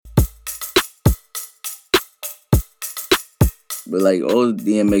but like all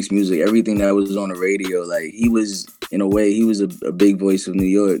DMX music, everything that was on the radio, like he was in a way he was a big voice of New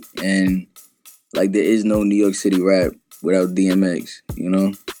York, and like there is no New York City rap without DMX.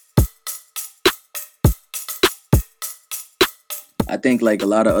 I think like a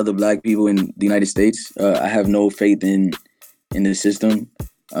lot of other black people in the United States, I have no faith in the system.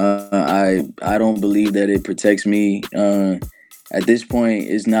 I don't believe that it protects me. At this point,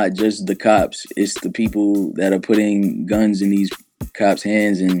 it's not just the cops; it's the people that are putting guns in these cops'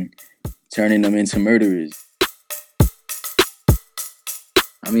 hands and turning them into murderers.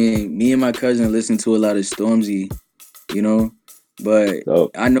 I mean, me and my cousin listen to a lot of Stormzy, you know, but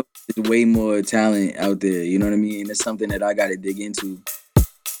So I know there's way more talent out there. You know what I mean? It's something that I got to dig into.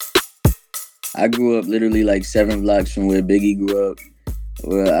 I grew up literally like 7 blocks from where Biggie grew up.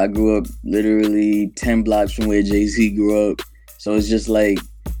 Well, I grew up literally 10 blocks from where Jay-Z grew up. So it's just like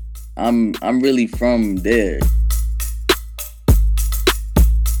I'm really from there.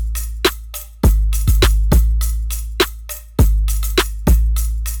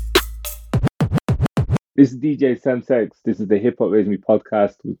 this is DJ Semtex. This is the Hip Hop Raise Me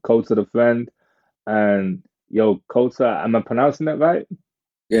podcast with KOTA the friend. And yo, KOTA, am I pronouncing that right?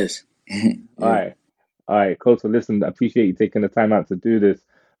 Yes. All Yeah. right. All right, KOTA, listen, I appreciate you taking the time out to do this.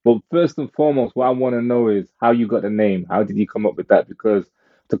 But first and foremost, what I want to know is how you got the name. How did you come up with that? Because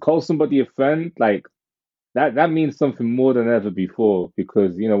to call somebody a friend, like that means something more than ever before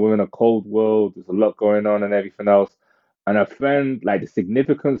because we're in a cold world, there's a lot going on and everything else. And a friend, like the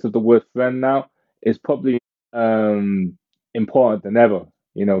significance of the word friend now is probably um important than ever,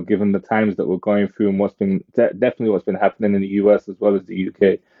 given the times that we're going through and what's been definitely what's been happening in the US as well as the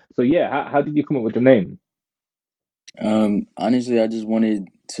UK. So yeah, how did you come up with the name? Honestly, I just wanted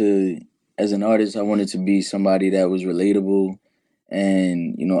to, as an artist, I wanted to be somebody that was relatable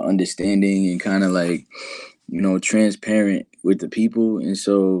and, understanding and kind of like, transparent with the people. And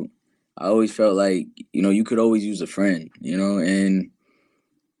so I always felt like, you could always use a friend, and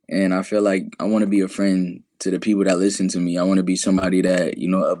I feel like I want to be a friend to the people that listen to me. I want to be somebody that,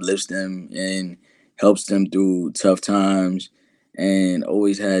 uplifts them and helps them through tough times and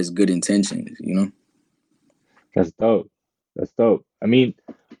always has good intentions. That's dope. That's dope. I mean,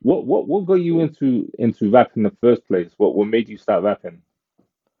 what got you into rap in the first place? What made you start rapping?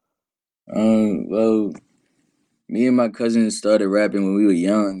 Well, me and my cousins started rapping when we were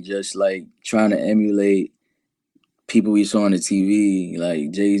young, just like trying to emulate people we saw on the TV,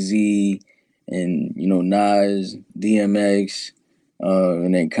 like Jay Z and Nas, DMX,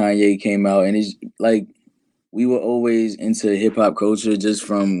 and then Kanye came out, and it's like we were always into hip hop culture just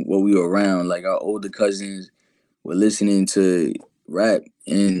from what we were around. Like our older cousins were listening to rap,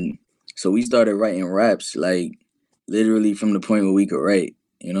 and so we started writing raps like literally from the point where we could write.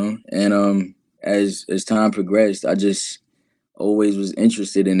 And as time progressed, I just always was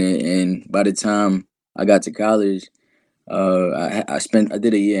interested in it, and by the time I got to college, I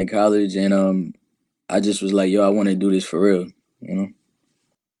did a year in college, and I just was like, yo, I want to do this for real, you know.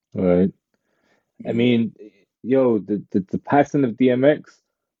 Right. I Mm. mean, yo, the passing of DMX,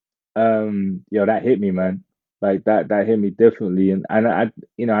 yo, that hit me, man. Like that hit me differently. And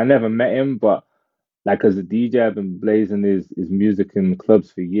I never met him, but like as a DJ, I've been blazing his music in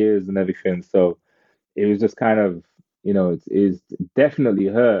clubs for years and everything. So it was just kind of, it's definitely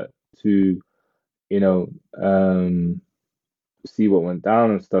hurt to, you know, um, see what went down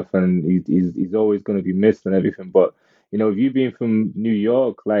and stuff. And he's always going to be missed and everything. But if you being from New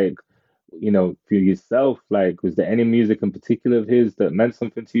York, like, for yourself, like, was there any music in particular of his that meant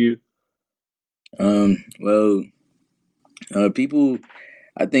something to you? Well, people,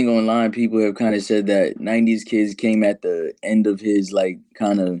 I think online people have kind of said that '90s kids came at the end of his like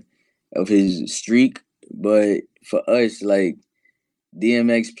kind of his streak, but for us, like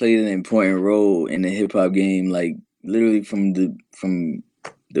DMX played an important role in the hip hop game, like literally from the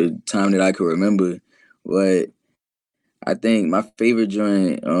time that I could remember. But I think my favorite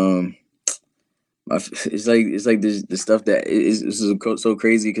joint, it's like this the stuff that is so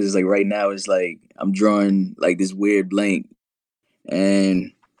crazy because it's like right now it's like I'm drawing like this weird blank,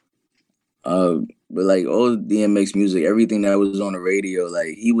 and uh but like all DMX music, everything that was on the radio,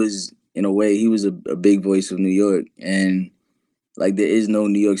 like he was in a way he was a big voice of New York, and like there is no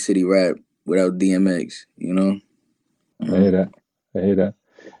New York City rap without DMX. I hear Um, that. I hear that.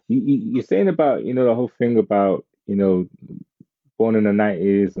 You're saying about, the whole thing about, born in the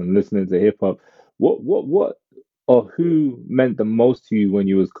 90s and listening to hip hop. What or who meant the most to you when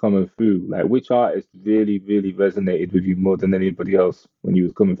you was coming through? Like which artist really, really resonated with you more than anybody else when you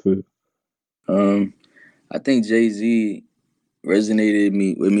was coming through? um, I think Jay Z resonated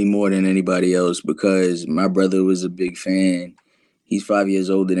me with me more than anybody else because my brother was a big fan, He's 5 years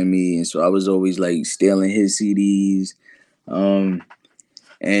older than me, and so I was always like stealing his CDs, um,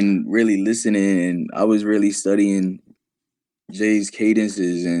 and really listening. And I was really studying Jay's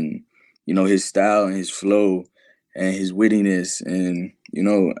cadences and his style and his flow and his wittiness and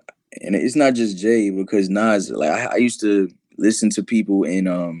and it's not just Jay because Nas, like I used to listen to people and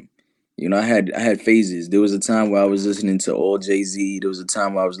I had phases. There was a time where I was listening to all Jay-Z. There was a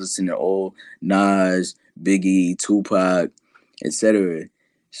time where I was listening to all Nas, Biggie, Tupac, etc.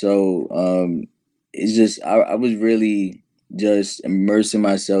 So it's just I was really just immersing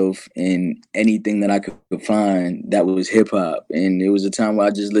myself in anything that I could find that was hip hop. And it was a time where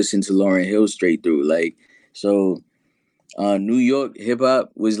I just listened to Lauryn Hill straight through. Like, so New York hip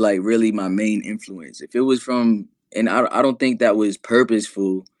hop was like really my main influence. If it was from, and I don't think that was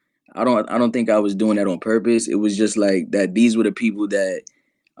purposeful. I don't think I was doing that on purpose. It was just like that. These were the people that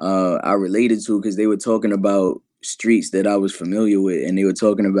I related to because they were talking about streets that I was familiar with, and they were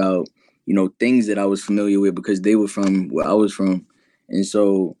talking about things that I was familiar with because they were from where I was from, and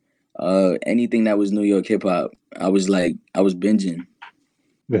so anything that was New York hip hop, I was binging.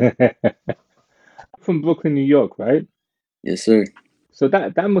 From Brooklyn, New York, right? Yes, sir. So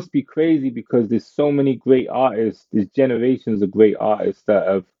that must be crazy because there's so many great artists, there's generations of great artists that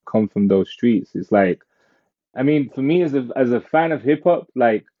have come from those streets. It's like I mean, for me as a fan of hip hop,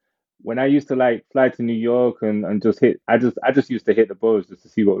 like when I used to like fly to New York and just hit, I just used to hit the boroughs just to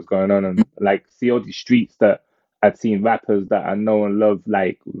see what was going on and like see all these streets that I'd seen rappers that I know and love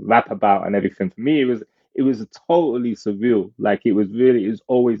like rap about and everything. For me, it was totally surreal. Like it was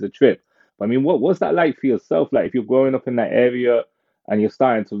always a trip. But I mean, what's that like for yourself? Like if you're growing up in that area and you're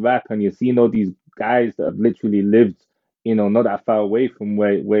starting to rap and you're seeing all these guys that have literally lived, not that far away from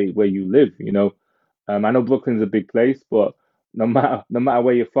where you live, I know Brooklyn's a big place, but no matter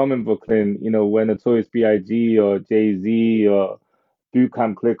where you're from in Brooklyn, where Notorious B.I.G. or Jay-Z or Boot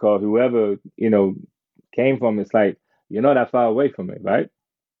Camp Click or whoever, came from, it's like you're not that far away from it, right?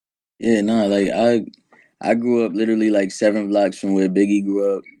 Yeah, nah, like I grew up literally like 7 blocks from where Biggie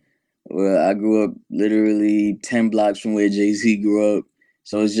grew up. Well, I grew up literally 10 blocks from where Jay Z grew up.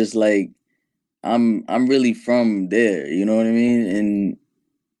 So it's just like I'm really from there. You know what I mean? And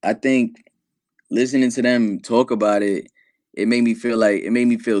I think listening to them talk about it, it made me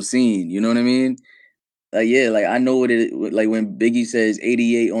feel seen. You know what I mean? Like yeah, like I know what it like when Biggie says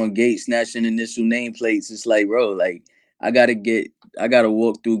 88 on gate snatching initial nameplates. It's like bro, like I gotta get, I gotta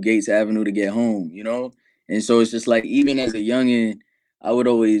walk through Gates Avenue to get home, And so it's just like even as a youngin, I would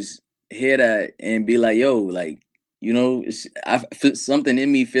always hear that and be like, yo, like something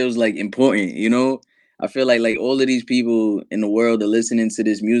in me feels like important, I feel like all of these people in the world are listening to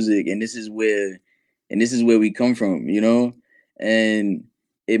this music, and this is where we come from, and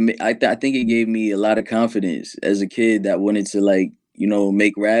I think it gave me a lot of confidence as a kid that wanted to like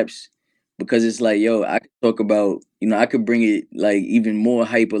make raps because it's like yo I could talk about I could bring it like even more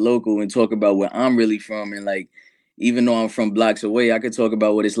hyper local and talk about where I'm really from, and like even though I'm from blocks away I could talk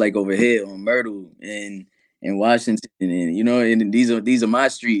about what it's like over here on Myrtle and Washington, and and these are my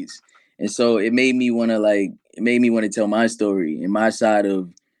streets, and so it made me want to tell my story and my side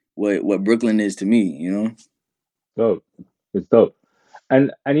of what Brooklyn is to me. Dope. It's dope.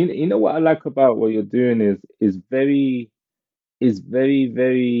 And you know what I like about what you're doing is very you're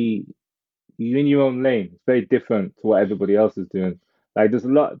in your own lane. It's very different to what everybody else is doing. Like there's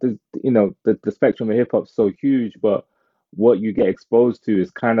the spectrum of hip hop's so huge, but what you get exposed to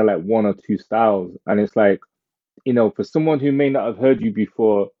is kind of like one or two styles. And it's like, for someone who may not have heard you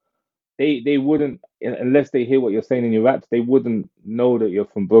before, they wouldn't unless they hear what you're saying in your raps, they wouldn't know that you're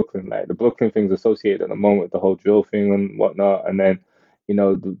from Brooklyn. Like the Brooklyn thing's associated at the moment with the whole drill thing and whatnot, and then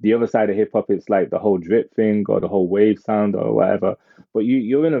the other side of hip hop, it's like the whole drip thing or the whole wave sound or whatever. But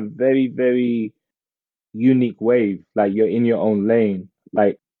you're in a very very unique wave. Like you're in your own lane.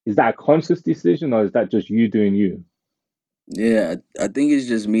 Like is that a conscious decision or is that just you doing you? Yeah, I think it's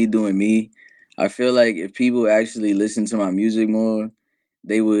just me doing me. I feel like if people actually listen to my music more,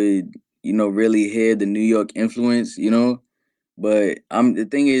 they would, really hear the New York influence. But the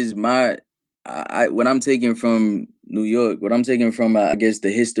thing is, what I'm taking from New York, what I'm taking from, I guess,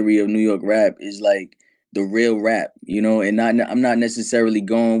 the history of New York rap is like the real rap, and I'm not necessarily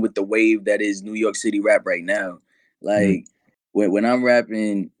going with the wave that is New York City rap right now. Mm, Like when I'm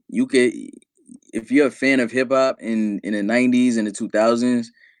rapping, you could, if you're a fan of hip hop in the '90s and the 2000s,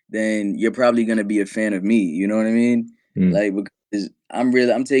 then you're probably gonna be a fan of me. You know what I mean? mm. Like because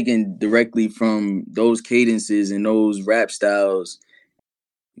I'm taking directly from those cadences and those rap styles.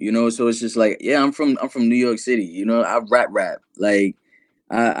 So it's just like, yeah, I'm from New York City. I rap like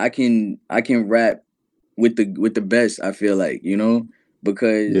I can rap with the best. I feel like, you know, Yeah,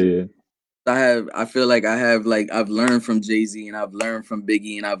 because yeah. I feel like I have like I've learned from Jay-Z and I've learned from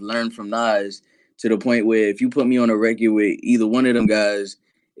Biggie and I've learned from Nas to the point where if you put me on a record with either one of them guys,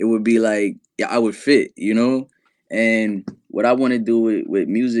 it would be like, yeah, I would fit, you know? And what I want to do with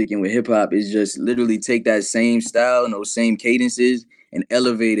music and with hip hop is just literally take that same style and those same cadences and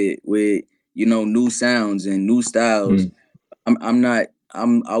elevate it with, you know, new sounds and new styles. Mm, I'm not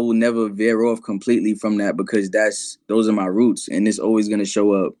I will never veer off completely from that because those are my roots and it's always gonna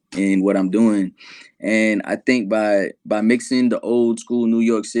show up in what I'm doing. And I think by mixing the old school New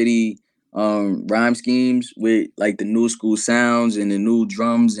York City rhyme schemes with like the new school sounds and the new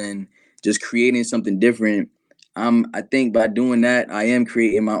drums and just creating something different, I think by doing that I am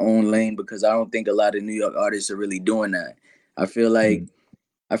creating my own lane because I don't think a lot of New York artists are really doing that. I feel like mm,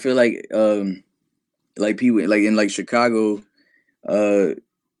 I feel like people like in like Chicago, uh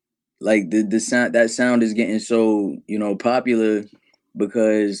like the sound that sound is getting so, you know, popular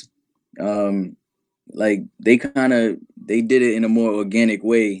because um like they did it in a more organic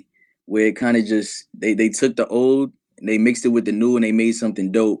way where it kind of just they took the old and they mixed it with the new and they made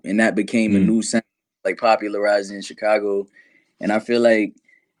something dope and that became a mm. new sound like popularized in Chicago. And I feel like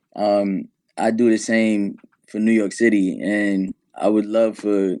um, I do the same for New York City, and I would love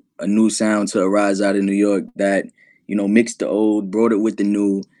for a new sound to arise out of New York that, you know, mixed the old, brought it with the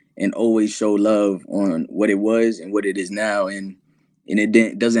new, and always show love on what it was and what it is now. And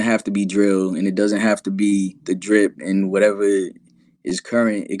doesn't have to be drill, and it doesn't have to be the drip and whatever is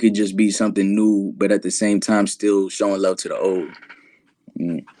current. It could just be something new, but at the same time, still showing love to the old.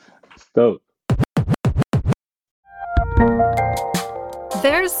 Mm. So,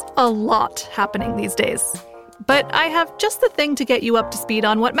 There's a lot happening these days, but I have just the thing to get you up to speed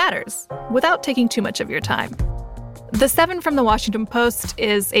on what matters without taking too much of your time. The 7 from the Washington Post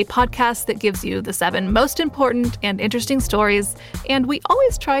is a podcast that gives you the 7 most important and interesting stories, and we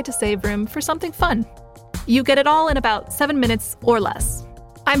always try to save room for something fun. You get it all in about 7 minutes or less.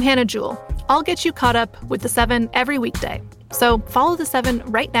 I'm Hannah Jewell. I'll get you caught up with the 7 every weekday. So follow the 7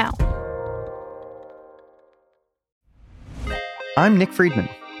 right now. I'm Nick Friedman.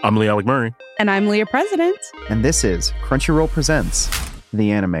 I'm Lee Alec Murray. And I'm Leah President. And this is Crunchyroll Presents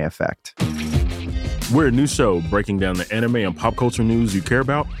The Anime Effect. We're a new show breaking down the anime and pop culture news you care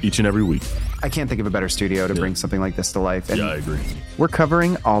about each and every week. I can't think of a better studio to bring something like this to life. And yeah, I agree. We're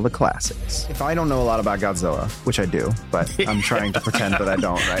covering all the classics. If I don't know a lot about Godzilla, which I do, but I'm trying to pretend that I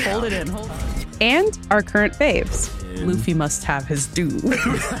don't right now. Hold it in, hold on. And our current faves. Luffy must have his due.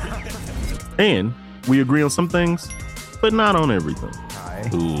 And we agree on some things, but not on everything.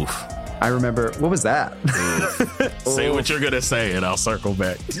 Oof. I remember, what was that? Say what you're going to say and I'll circle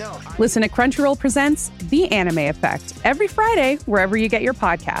back. Listen to Crunchyroll Presents The Anime Effect every Friday, wherever you get your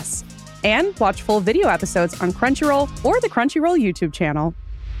podcasts. And watch full video episodes on Crunchyroll or the Crunchyroll YouTube channel.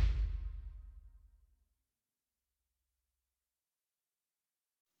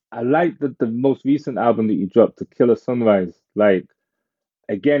 I like the most recent album that you dropped, To Kill a Sunrise. Like,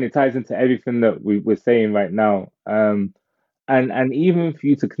 again, it ties into everything that we're saying right now. And even for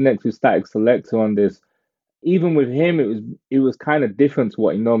you to connect with Static Selector on this, even with him, it was kind of different to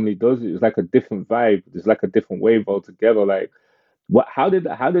what he normally does. It was like a different vibe. It's like a different wave altogether. Like, how did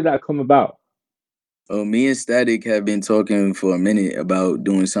that come about? Oh, me and Static have been talking for a minute about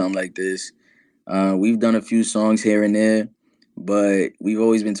doing something like this. We've done a few songs here and there, but we've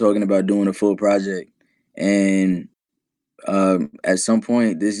always been talking about doing a full project. And at some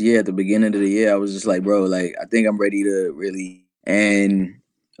point this year, at the beginning of the year, I was just like, bro, like I think I'm ready to really. And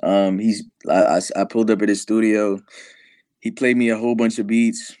I pulled up at his studio. He played me a whole bunch of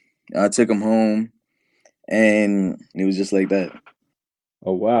beats. I took him home, and it was just like that.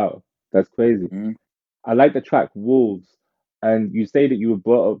 Oh wow, that's crazy. Mhm. I like the track Wolves, and you say that you were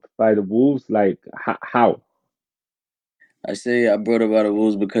brought up by the Wolves. Like how? I say I brought up out of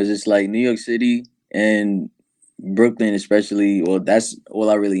Wolves because it's like New York City and Brooklyn, especially. Well, that's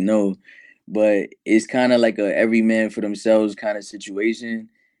all I really know. But it's kind of like a every man for themselves kind of situation.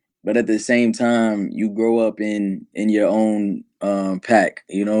 But at the same time, you grow up in your own pack,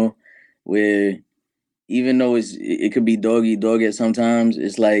 you know, where even though it could be dog eat dog at sometimes,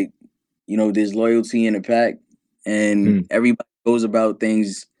 it's like, you know, there's loyalty in the pack, and Mm. everybody goes about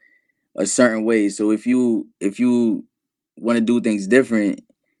things a certain way. So if you want to do things different,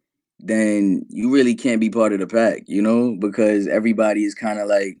 then you really can't be part of the pack, you know, because everybody is kind of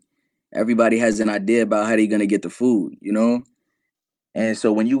like everybody has an idea about how they're gonna get the food, you know. And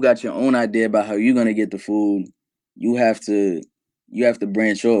so when you got your own idea about how you're gonna get the food, you have to you have to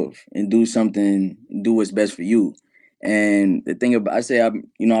branch off and do something, do what's best for you. And the thing about,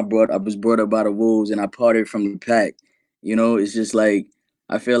 I was brought up by the wolves and I parted from the pack. It's just like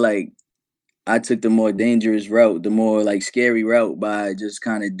I feel like I took the more dangerous route, the more like scary route by just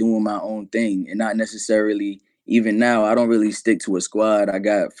kind of doing my own thing and not necessarily. Even now, I don't really stick to a squad. I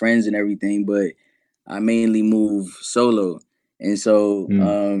got friends and everything, but I mainly move solo. And so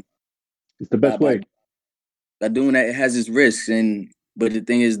Mm. It's the by, best by way. by doing that, it has its risks, and but the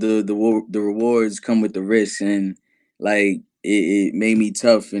thing is, the rewards come with the risks, and like it made me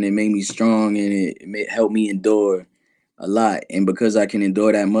tough, and it made me strong, and it helped me endure a lot. And because I can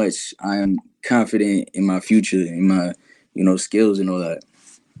endure that much, I am confident in my future, in my skills and all that.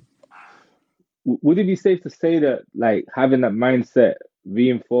 Would it be safe to say that like having that mindset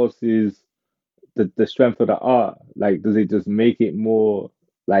reinforces the strength of the art? Like, does it just make it more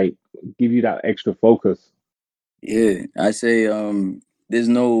like give you that extra focus? Yeah, I say there's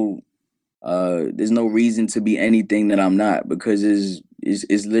no reason to be anything that I'm not, because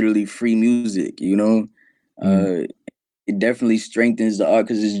it's literally free music. Mm. Uh it definitely strengthens the art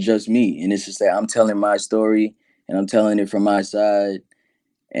because it's just me, and it's just that I'm telling my story and I'm telling it from my side,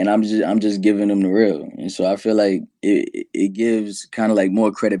 and I'm just giving them the real. And so I feel like it gives kind of like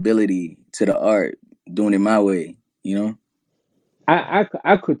more credibility to the art doing it my way.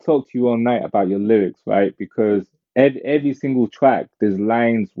 I could talk to you all night about your lyrics, right? Because every single track, there's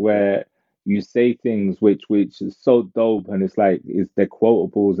lines where you say things which is so dope, and it's like they're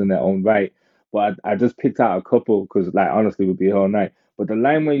quotables in their own right. But I just picked out a couple because, like, honestly, we'd be here all night. But the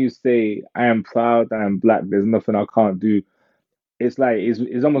line where you say, "I am proud, I am black. There's nothing I can't do." It's like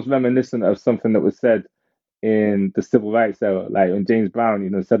it's almost reminiscent of something that was said in the civil rights era, like when James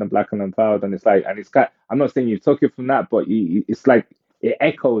Brown, said I'm black and I'm proud, and it's like, and it's kind. I'm not saying you took it from that, but it's like it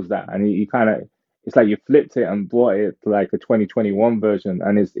echoes that, and you kind of, it's like you flipped it and brought it to like a 2021 version,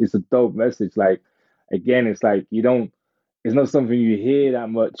 and it's a dope message. Like again, it's like you don't, it's not something you hear that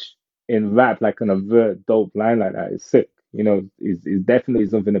much in rap, like an overt dope line like that. It's sick, it's definitely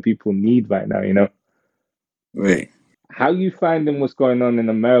something that people need right now. Right. How you finding what's going on in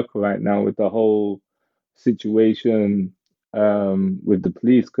America right now with the whole situation with the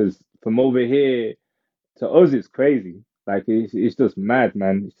police? Because from over here to us, it's crazy. Like it's just mad,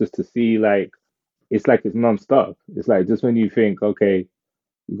 man. It's just to see like it's non-stop. It's like just when you think, okay,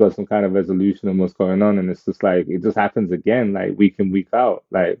 you got some kind of resolution on what's going on, and it's just like it just happens again, like week in week out.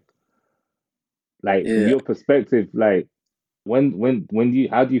 Like from Yeah. your perspective, like when do you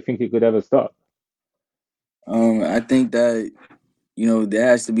how do you think it could ever stop? I think that there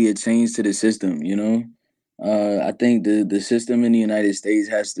has to be a change to the system. I think the system in the United States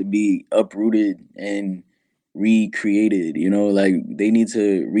has to be uprooted and recreated. Like they need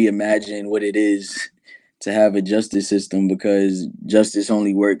to reimagine what it is to have a justice system, because justice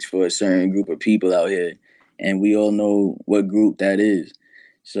only works for a certain group of people out here, and we all know what group that is.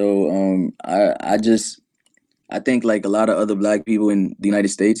 So I think, like a lot of other black people in the United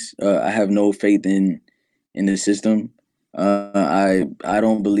States, I have no faith in the system. I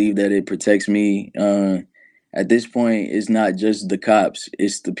don't believe that it protects me. At this point, it's not just the cops;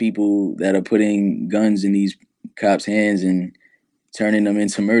 it's the people that are putting guns in these cops' hands and turning them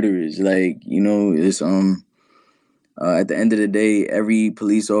into murderers. Like it's at the end of the day, every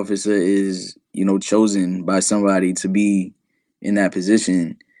police officer is chosen by somebody to be in that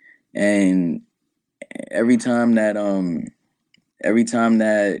position, and every time that um every time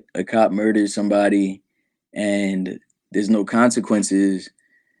that a cop murders somebody and there's no consequences,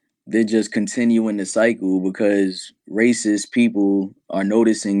 they're just continuing the cycle, because racist people are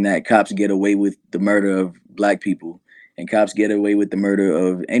noticing that cops get away with the murder of black people, and cops get away with the murder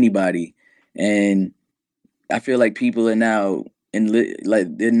of anybody. And I feel like people are now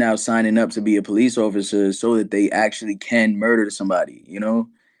like they're now signing up to be a police officer so that they actually can murder somebody,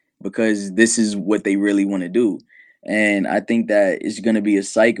 because this is what they really want to do. And I think that it's going to be a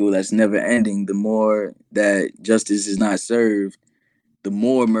cycle that's never ending. The more that justice is not served, the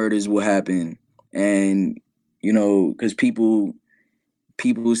more murders will happen. And because people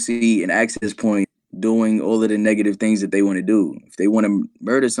see an access point doing all of the negative things that they want to do. If they want to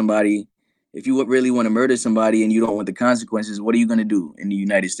murder somebody, if you really want to murder somebody and you don't want the consequences, what are you going to do in the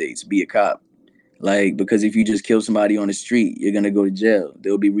United States? Be a cop. Like, because if you just kill somebody on the street, you're going to go to jail.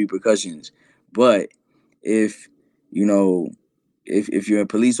 There'll be repercussions. But if, you know, if you're a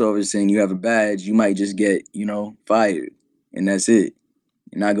police officer and you have a badge, you might just get, fired. And that's it.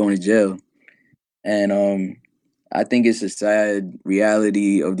 You're not going to jail. And I think it's a sad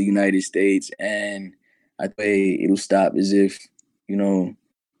reality of the United States, and I think it'll stop is if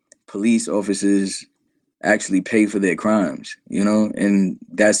police officers actually pay for their crimes, and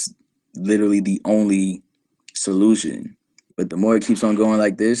that's literally the only solution. But the more it keeps on going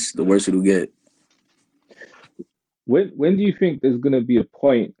like this, the worse it'll get. When do you think there's gonna be a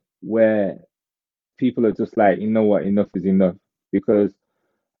point where people are just like, you know what, enough is enough? Because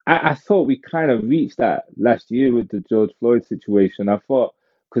I thought we kind of reached that last year with the George Floyd situation. I thought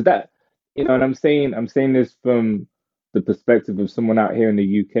because that, and I'm saying this from the perspective of someone out here in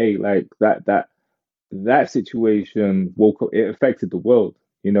the UK, like that situation woke up, it affected the world,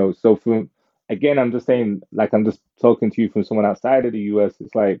 So from again, I'm just saying, like I'm just talking to you from someone outside of the US.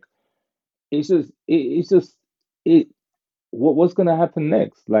 It's like it's just it. What's gonna happen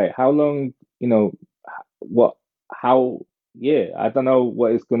next? Like how long? What? How? Yeah, I don't know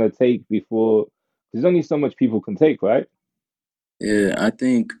what it's gonna take before. There's only so much people can take, right? Yeah, I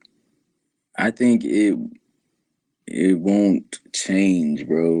think it won't change,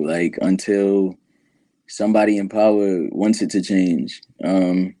 bro. Like until somebody in power wants it to change.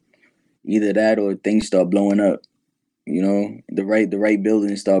 Either that or things start blowing up. The right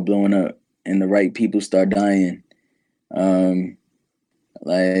buildings start blowing up and the right people start dying. Um,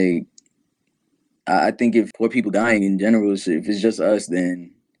 like I think if more people dying in general, so if it's just us,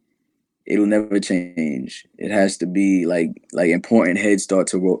 then it'll never change. It has to be like important heads start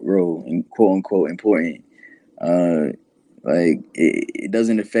to roll and quote unquote important. Uh, it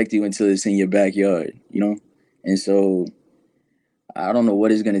doesn't affect you until it's in your backyard. And so I don't know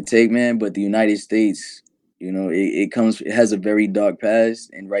what it's gonna take, man. But the United States, it has a very dark past,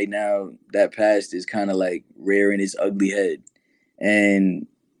 and right now that past is kind of like rearing its ugly head, and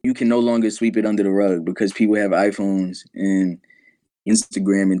you can no longer sweep it under the rug because people have iPhones and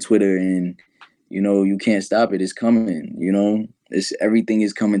Instagram and Twitter, and you can't stop it. It's coming. It's everything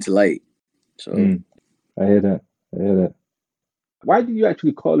is coming to light. So Mm, I hear that. I hear that. Why did you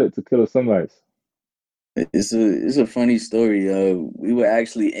actually call it To Kill a Sunrise? it's a funny story. We were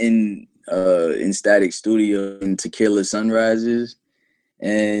actually in Static Studio in Tequila Sunrises,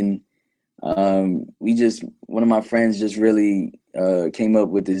 and we just one of my friends just really came up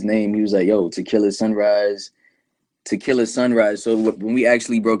with his name. He was like, "Yo, Tequila Sunrise, Tequila Sunrise." So when we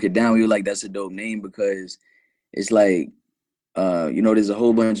actually broke it down, we were like, "That's a dope name," because it's like there's a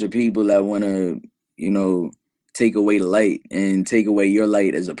whole bunch of people that want to take away the light and take away your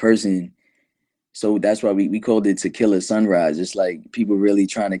light as a person. So that's why we called it To Kill a Sunrise. It's like people really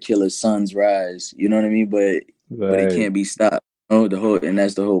trying to kill a sun's rise. You know what I mean? But it Right. can't be stopped. And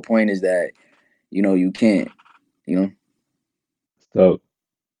that's the whole point is that you can't. You know. So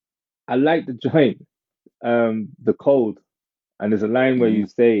I like the joint, the cold. And there's a line where Mhm. you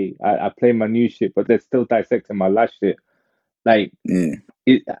say, I play my new shit, but they're still dissecting my last shit. Like Yeah.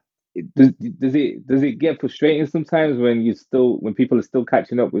 it, does it get frustrating sometimes when people are still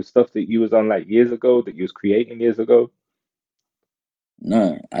catching up with stuff that you was on like years ago, that you was creating years ago?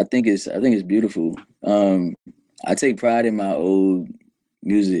 No, I think it's beautiful. I take pride in my old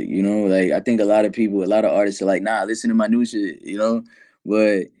music. Like I think a lot of people, a lot of artists are like, nah, listen to my new shit.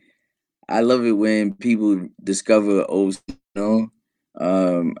 But I love it when people discover old stuff.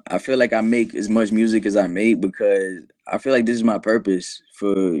 I feel like I make as much music as I make because I feel like this is my purpose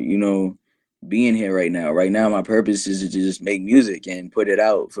for being here right now. Right now, my purpose is to just make music and put it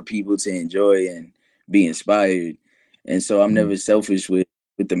out for people to enjoy and be inspired. And so I'm Mm, never selfish with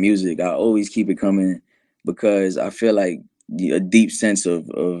the music. I always keep it coming because I feel like a deep sense of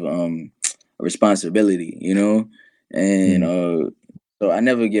responsibility. And mm, so I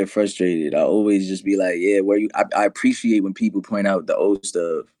never get frustrated. I always just be like, yeah, where you I appreciate when people point out the old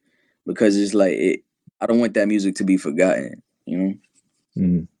stuff because it's like I don't want that music to be forgotten. mm.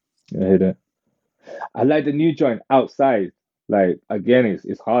 I hear that. I like the new joint outside. Like again,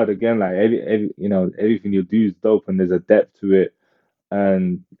 it's hard again. Like everything you do is dope, and there's a depth to it.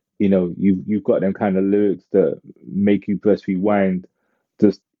 And you've got them kind of lyrics that make you press rewind,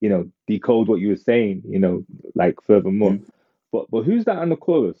 just decode what you were saying. Like furthermore. Mhm. But who's that on the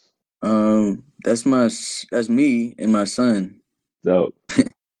chorus? That's me and my son. So My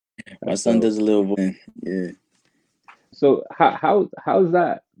that's son dope. does a little voice. Yeah. So how's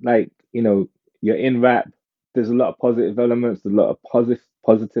that like? You're in rap. There's a lot of positive elements. There's a lot of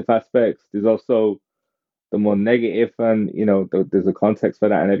positive aspects. There's also the more negative, and there's a context for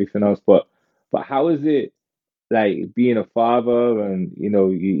that and everything else. But how is it like being a father, and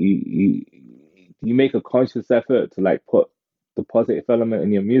you make a conscious effort to like put the positive element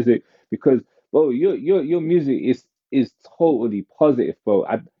in your music? Because bro, your music is totally positive, bro.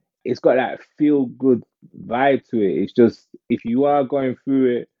 It's got that feel good vibe to it. It's just if you are going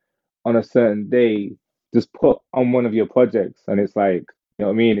through it on a certain day, just put on one of your projects, and it's like, you know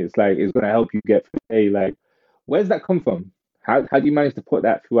what I mean? It's like it's gonna help you get through the day. Like, where's that come from? How do you manage to put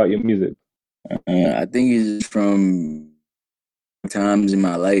that throughout your music? I think it's from times in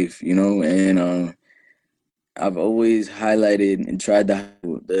my life, and I've always highlighted and tried to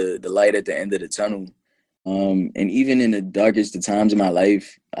highlight the light at the end of the tunnel. And even in the darkest of times in my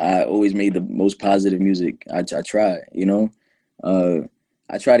life, I always made the most positive music. I try, uh,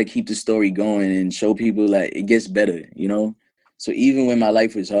 I try to keep the story going and show people that it gets better. So even when my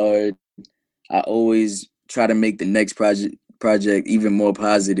life was hard, I always try to make the next project even more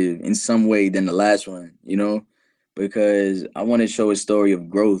positive in some way than the last one, because I want to show a story of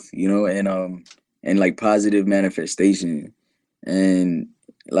growth, and like positive manifestation. And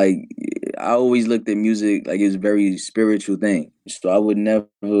like I always looked at music like it's a very spiritual thing. So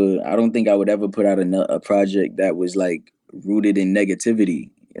I don't think I would ever put out a project that was like rooted in negativity.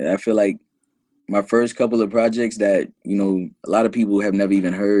 I feel like my first couple of projects that a lot of people have never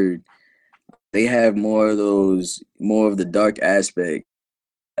even heard, they have more of the dark aspect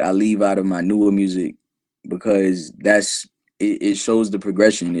I leave out of my newer music because it shows the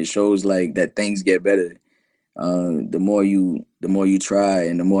progression. It shows like that things get better. The more you try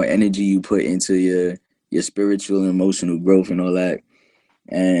and the more energy you put into your spiritual and emotional growth and all that.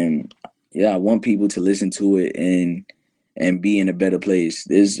 And yeah, I want people to listen to it and be in a better place.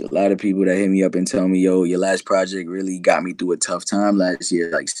 There's a lot of people that hit me up and tell me, yo, your last project really got me through a tough time last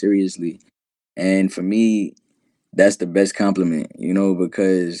year, like seriously. And for me, that's the best compliment,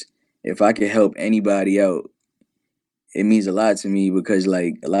 because if I could help anybody out, it means a lot to me because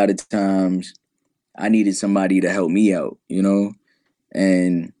like a lot of times I needed somebody to help me out.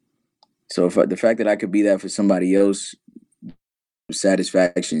 And so if the fact that I could be that for somebody else,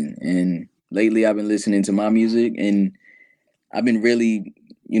 satisfaction. And lately I've been listening to my music and I've been really,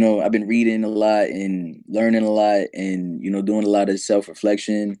 I've been reading a lot and learning a lot and doing a lot of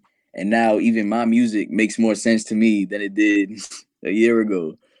self-reflection. And now even my music makes more sense to me than it did a year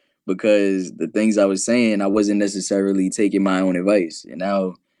ago because the things I was saying, I wasn't necessarily taking my own advice. And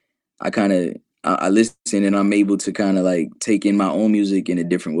now I listen and I'm able to kind of like take in my own music in a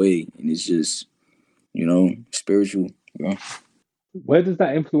different way. And it's just, spiritual. Where does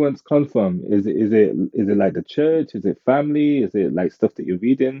that influence come from? Is it like the church? Is it family? Is it like stuff that you're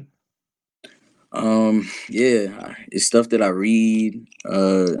reading? Yeah, it's stuff that I read.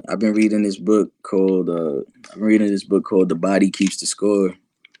 I've been reading this book called The Body Keeps the Score.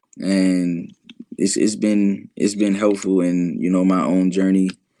 And it's been helpful in my own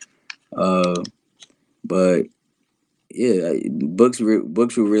journey. Uh but yeah, books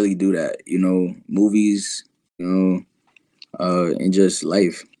will really do that, movies, you know, and just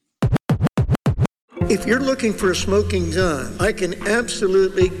life. If you're looking for a smoking gun, I can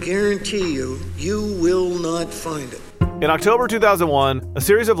absolutely guarantee you will not find it. In October 2001, a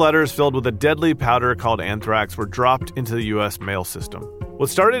series of letters filled with a deadly powder called anthrax were dropped into the U.S. mail system. What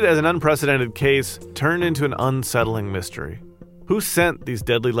started as an unprecedented case turned into an unsettling mystery. Who sent these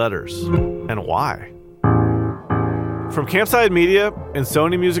deadly letters? And why? From Campside Media and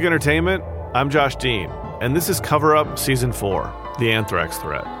Sony Music Entertainment, I'm Josh Dean, and this is Cover Up Season 4, The Anthrax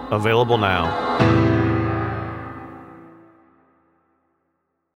Threat. Available now.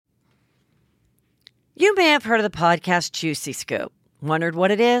 You may have heard of the podcast Juicy Scoop. Wondered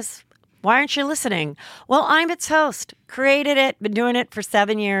what it is? Why aren't you listening? Well, I'm its host. Created it, been doing it for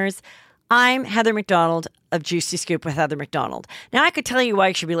 7 years. I'm Heather McDonald of Juicy Scoop with Heather McDonald. Now, I could tell you why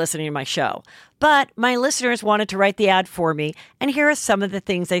you should be listening to my show, but my listeners wanted to write the ad for me, and here are some of the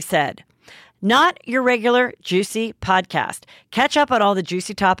things they said. Not your regular juicy podcast. Catch up on all the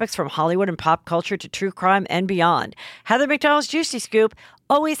juicy topics from Hollywood and pop culture to true crime and beyond. Heather McDonald's Juicy Scoop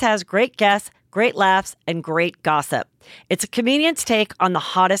always has great guests, great laughs, and great gossip. It's a comedian's take on the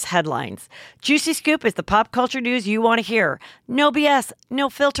hottest headlines. Juicy Scoop is the pop culture news you want to hear. No BS, no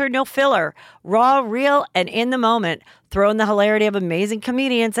filter, no filler. Raw, real, and in the moment. Throw in the hilarity of amazing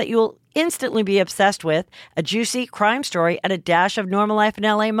comedians that you'll instantly be obsessed with, a juicy crime story, and a dash of normal life in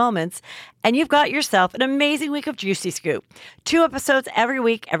LA moments, and you've got yourself an amazing week of Juicy Scoop. 2 episodes every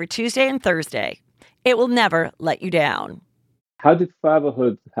week, every Tuesday and Thursday. It will never let you down. How did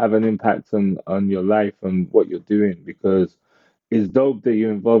fatherhood have an impact on your life and what you're doing? Because it's dope that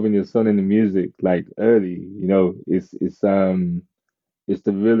you're involving your son in the music like early. It's the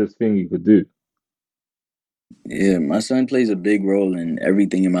realest thing you could do. Yeah, my son plays a big role in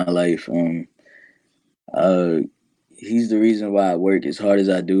everything in my life. Uh, he's the reason why I work as hard as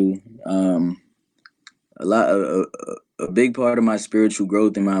I do. A lot, a big part of my spiritual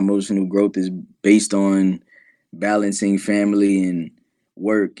growth and my emotional growth is based on balancing family and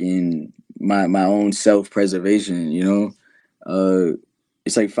work and my own self preservation. It's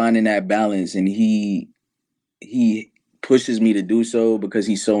like finding that balance, and he pushes me to do so because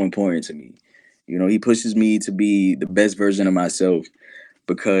he's so important to me. You know, he pushes me to be the best version of myself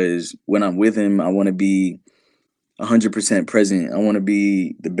because when I'm with him, I want to be 100% present. I want to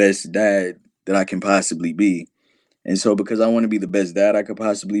be the best dad that I can possibly be. And so because I want to be the best dad I could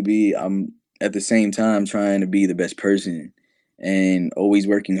possibly be, I'm at the same time trying to be the best person and always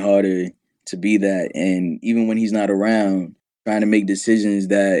working harder to be that. And even when he's not around, trying to make decisions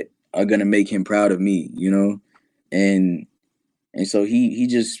that are gonna make him proud of me, you know? And and so he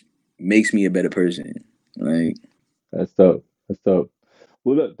just makes me a better person. Like, That's dope. That's dope.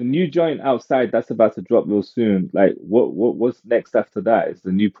 Well, look, the new joint outside that's about to drop real soon. Like, what's next after that? Is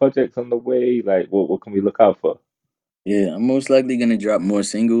the new project on the way? Like, what can we look out for? yeah, I'm most likely gonna drop more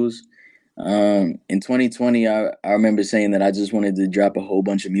singles. In 2020, I remember saying that I just wanted to drop a whole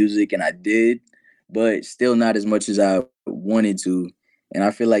bunch of music, and I did, but still not as much as I wanted to. And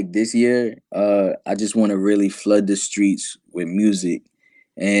I feel like this year, I just want to really flood the streets with music,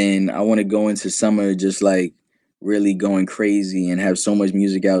 and I want to go into summer just like really going crazy and have so much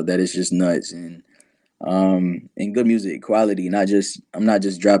music out that it's just nuts and good music quality. Not just I'm not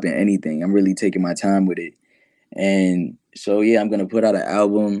just dropping anything. I'm really taking my time with it. And so yeah, I'm gonna put out an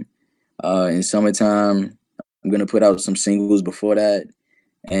album in summertime. I'm gonna put out some singles before that,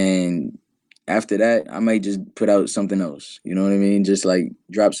 and after that, I might just put out something else. You know what I mean? Just like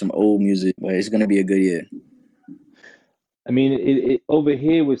drop some old music, but it's gonna be a good year. I mean, over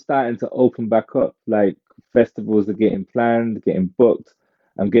here we're starting to open back up. Like festivals are getting planned, getting booked.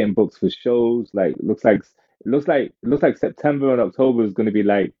 I'm getting booked for shows. Like it looks like September and October is going to be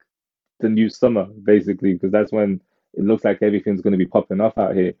like the new summer, basically, because that's when it looks like everything's going to be popping off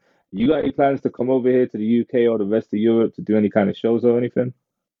out here. You got any plans to come over here to the UK or the rest of Europe to do any kind of shows or anything?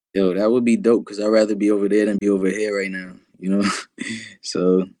 Yo, that would be dope because I'd rather be over there than be over here right now. You know,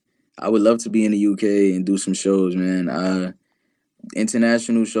 so I would love to be in the UK and do some shows, man.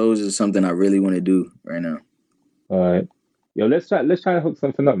 International shows is something I really want to do right now. All right. Yo, let's try to hook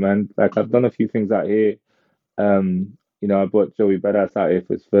something up, man. Like I've done a few things out here. I brought Joey Badass out here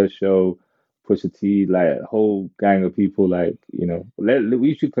for his first show, Pusha T, like a whole gang of people. Like,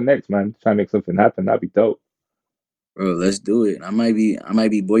 we should connect, man. Try and make something happen. That'd be dope. Bro, let's do it. I might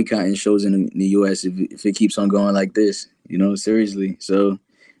be boycotting shows in the US if it keeps on going like this. You know, seriously. So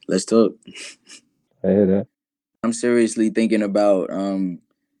let's talk. I hear that. I'm seriously thinking about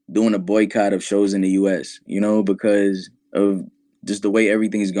doing a boycott of shows in the US, you know, because of just the way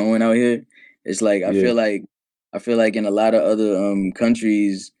everything's going out here. It's like Yeah. I feel like in a lot of other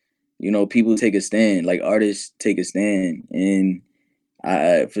countries, you know, people take a stand, like artists take a stand. And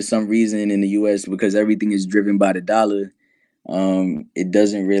for some reason in the US, because everything is driven by the dollar, it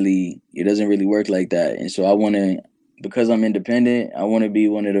doesn't really work like that. And so I want to, because I'm independent, I want to be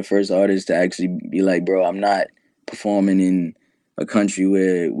one of the first artists to actually be like, bro, I'm not performing in a country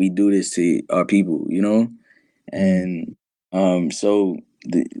where we do this to our people, you know. Mm. And so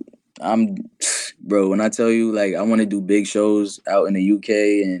I'm bro, when I tell you, like, I want to do big shows out in the UK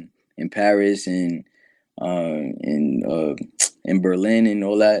and in Paris and in in Berlin and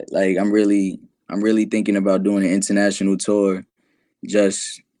all that, like, I'm really thinking about doing an international tour,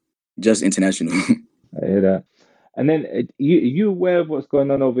 just just international. I hear that. And then, you aware of what's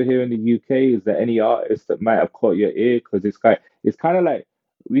going on over here in the UK? Is there any artists that might have caught your ear? Because it's kind of like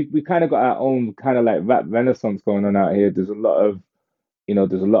we kind of got our own kind of like rap renaissance going on out here. There's a lot of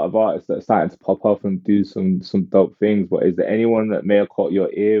artists that are starting to pop off and do some dope things. But is there anyone that may have caught your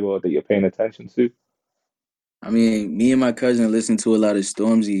ear or that you're paying attention to? I mean, me and my cousin listen to a lot of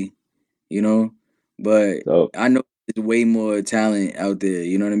Stormzy, you know, but So I know there's way more talent out there.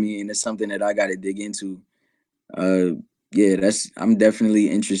 You know what I mean? It's something that I got to dig into. Uh, yeah, I'm definitely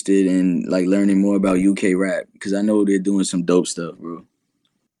interested in like learning more about UK rap because I know they're doing some dope stuff, bro.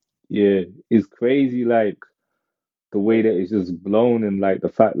 yeah, it's crazy. Like the way that it's just blown in like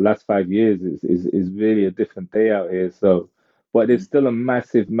the last 5 years is really a different day out here. So, but there's still a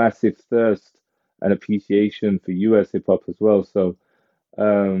massive, massive thirst and appreciation for US hip hop as well. So,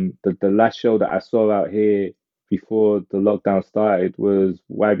 the last show that I saw out here before the lockdown started was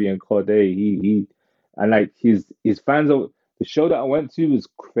YB and Cordae. He and like his fans. The show that I went to was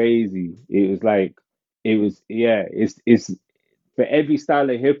crazy. It was like it was yeah. It's for every style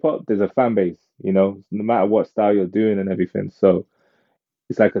of hip hop, there's a fan base. No matter what style you're doing and everything. So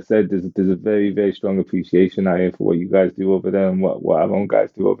it's like I said, there's a very very strong appreciation out here for what you guys do over there and what our own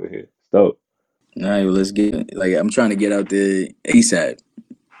guys do over here. So All right, well, let's get like I'm trying to get out there ASAP.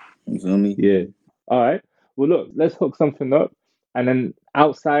 You feel me? yeah. All right. Well, look, let's hook something up, and then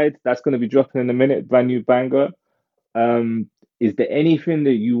outside, that's going to be dropping in a minute. Brand new banger. Um, is there anything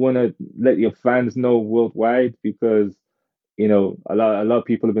that you want to let your fans know worldwide? Because a lot of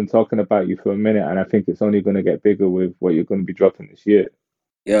people have been talking about you for a minute, and I think it's only going to get bigger with what you're going to be dropping this year.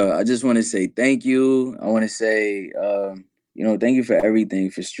 Yeah, I just want to say thank you. I want to say, thank you for everything,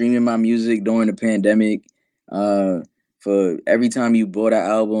 for streaming my music during the pandemic, uh, for every time you bought an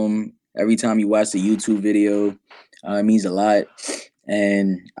album, every time you watched a YouTube video. It means a lot.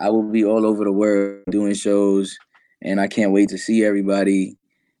 And I will be all over the world doing shows, and I can't wait to see everybody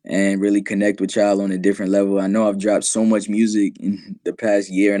and really connect with y'all on a different level. I know I've dropped so much music in the past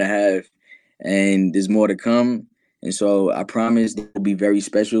year and a half, and there's more to come. And so I promise it will be very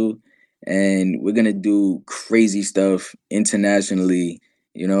special. And we're gonna do crazy stuff internationally,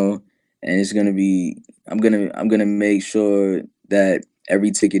 you know. And it's gonna be I'm gonna make sure that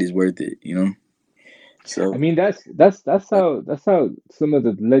every ticket is worth it, you know. I So mean, that's how some of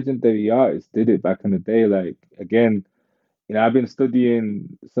the legendary artists did it back in the day. Like again, I've been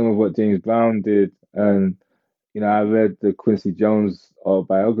studying some of what James Brown did, and I read the Quincy Jones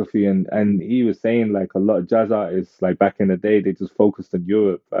autobiography, and he was saying like a lot of jazz artists, like back in the day, they just focused on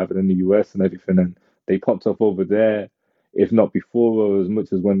Europe rather than the US and everything, and they popped up over there, if not before or as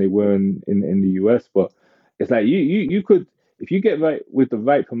much as when they were in the US. But it's like you could, if you get right with the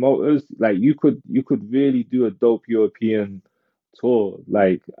right promoters, like you could really do a dope European tour,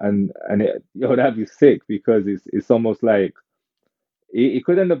 like and that'd be sick because it's almost like it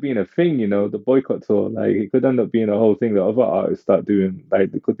could end up being a thing, the boycott tour. Like it could end up being a whole thing that other artists start doing.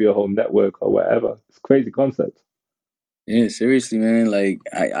 Like there could be a whole network or whatever. It's a crazy concept. yeah, seriously, man. Like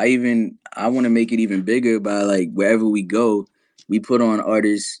I want to make it even bigger by like wherever we go, we put on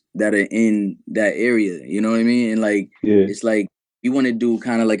artists that are in that area. You know what I mean? And like Yeah, it's like we want to do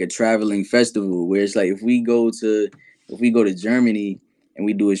kind of like a traveling festival where it's like if we go to Germany and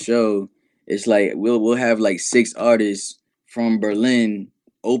we do a show, it's like we'll have like 6 artists from Berlin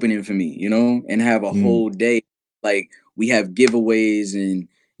opening for me, and have a mm, whole day. Like we have giveaways and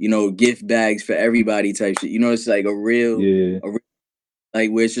gift bags for everybody type shit. It's like yeah,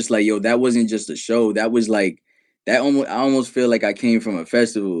 like where it's just like, yo, that wasn't just a show. That was like I almost feel like I came from a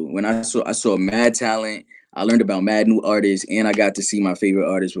festival when I saw mad talent. I learned about mad new artists and I got to see my favorite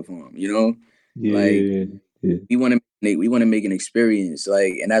artists perform, Like yeah, yeah, we want to make an experience,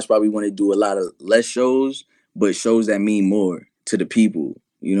 like, and that's why we want to do a lot of less shows, but shows that mean more to the people.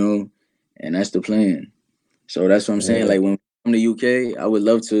 And that's the plan. So that's what I'm saying. yeah, Like when we come to UK, I would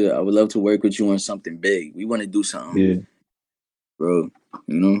love to work with you on something big. We want to do something, yeah. bro.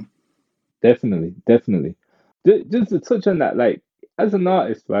 You know? Definitely, definitely. Just to touch on that, like as an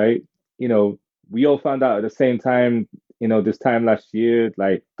artist, right? You know, we all found out at the same time, this time last year,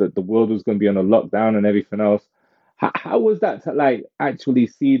 like the world was going to be on a lockdown and everything else. How was that to like actually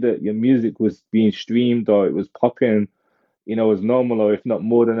see that your music was being streamed or it was popping, as normal or if not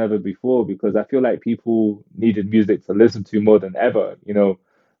more than ever before? Because I feel like people needed music to listen to more than ever.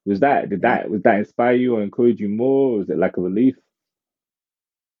 Was that inspire you or encourage you more? Or was it like a relief?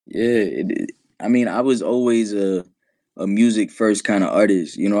 Yeah. I mean, I was always a music first kind of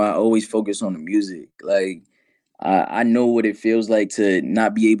artist. I always focus on the music. Like I know what it feels like to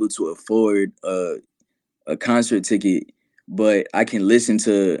not be able to afford a concert ticket, but I can listen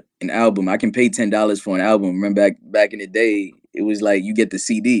to an album. I can pay $10 for an album. Remember back in the day, it was like you get the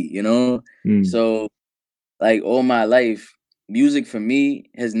CD. Mm, So like all my life, music for me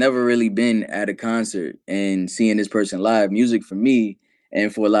has never really been at a concert and seeing this person live. Music for me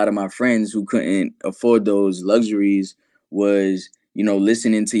and for a lot of my friends who couldn't afford those luxuries was,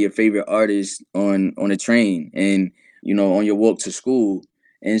 listening to your favorite artist on a train and, on your walk to school.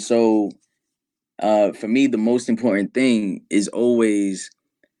 And so for me, the most important thing is always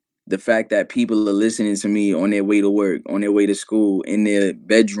the fact that people are listening to me on their way to work, on their way to school, in their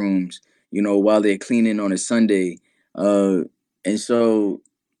bedrooms, while they're cleaning on a Sunday. Uh, and so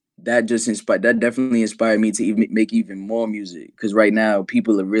that definitely inspired me to even make even more music. Because right now,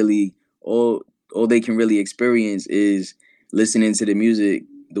 people are really all they can really experience is listening to the music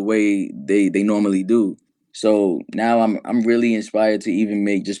the way they normally do. So now I'm really inspired to even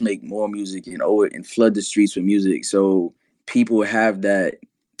make more music and flood the streets with music. So people have that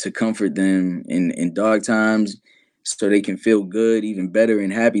to comfort them in dark times, so they can feel good even better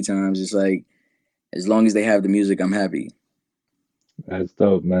in happy times. It's like as long as they have the music, I'm happy. that's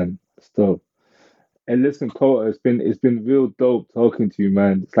dope, man. That's dope. And listen, Kota, it's been real dope talking to you,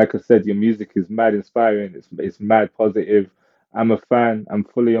 man. It's like I said, your music is mad inspiring. It's mad positive. I'm a fan. I'm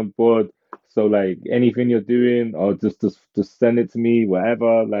fully on board. So like anything you're doing, or just send it to me,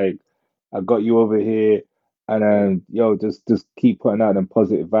 whatever. Like I got you over here, and yo, just keep putting out them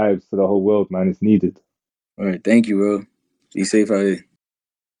positive vibes to the whole world, man. It's needed. All right, thank you, bro. Be safe out here.